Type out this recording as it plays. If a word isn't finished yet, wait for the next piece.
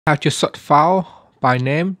How to sort file by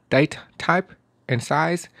name, date, type, and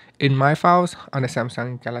size in My Files on the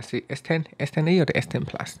Samsung Galaxy S10, S10e, or the S10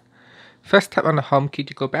 Plus. First, tap on the home key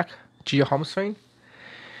to go back to your home screen.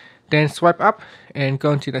 Then swipe up and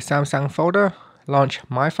go into the Samsung folder, launch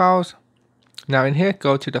My Files. Now in here,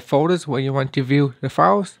 go to the folders where you want to view the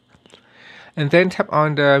files. And then tap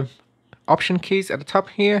on the option keys at the top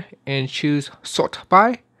here and choose Sort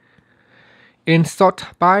By. In Sort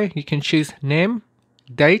By, you can choose name,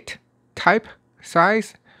 date, type,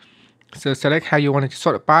 size. So select how you want it to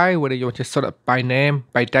sort it by, whether you want to sort it by name,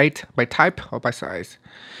 by date, by type, or by size.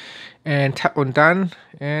 And tap on done,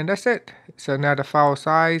 and that's it. So now the file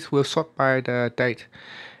size will sort by the date,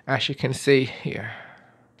 as you can see here.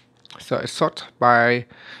 So it's sort by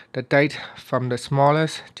the date from the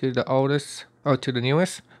smallest to the oldest, or to the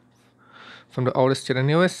newest. From the oldest to the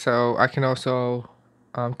newest. So I can also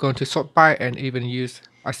go into sort by and even use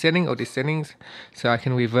ascending or descending, so I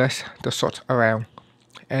can reverse the sort around.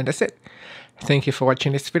 And that's it. Thank you for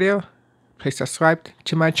watching this video. Please subscribe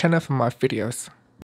to my channel for more videos.